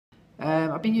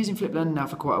I've been using Flip Learning now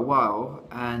for quite a while,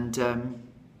 and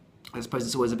I suppose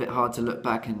it's always a bit hard to look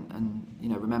back and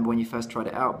remember when you first tried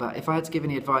it out. But if I had to give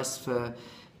any advice for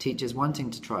teachers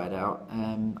wanting to try it out,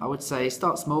 I would say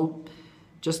start small.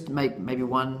 Just make maybe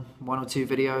one or two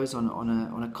videos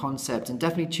on a concept, and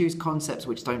definitely choose concepts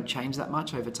which don't change that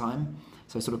much over time.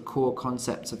 So sort of core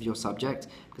concepts of your subject,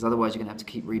 because otherwise you're going to have to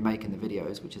keep remaking the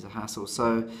videos, which is a hassle.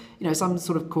 So, some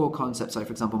sort of core concepts. So,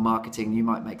 for example, marketing, you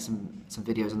might make some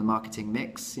videos on the marketing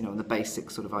mix, and the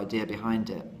basic sort of idea behind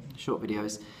it, short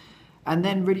videos. And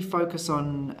then really focus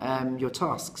on your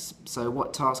tasks. So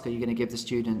what task are you going to give the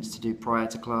students to do prior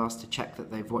to class to check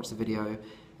that they've watched the video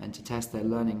and to test their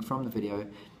learning from the video?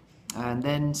 And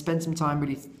then spend some time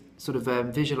really sort of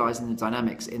visualizing the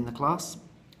dynamics in the class,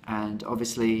 and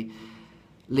obviously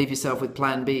leave yourself with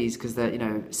plan Bs, because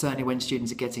certainly when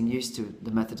students are getting used to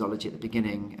the methodology at the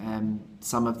beginning,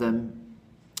 some of them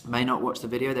may not watch the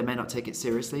video, they may not take it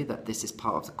seriously, that this is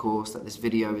part of the course, that this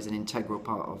video is an integral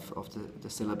part of the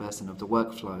syllabus and of the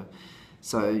workflow.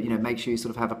 So, make sure you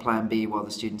sort of have a plan B while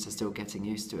the students are still getting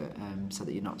used to it, so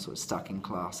that you're not sort of stuck in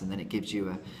class and then it gives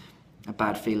you a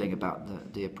bad feeling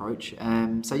about the approach.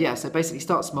 So basically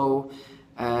start small,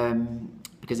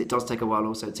 because it does take a while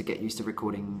also to get used to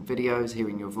recording videos,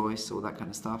 hearing your voice, all that kind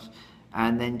of stuff.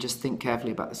 And then just think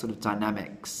carefully about the sort of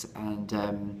dynamics,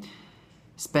 and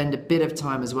spend a bit of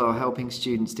time as well helping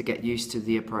students to get used to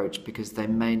the approach, because they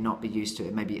may not be used to it.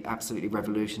 It may be absolutely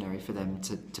revolutionary for them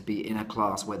to be in a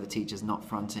class where the teacher's not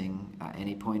fronting at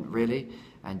any point really,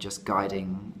 and just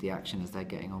guiding the action as they're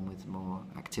getting on with more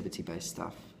activity-based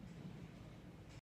stuff.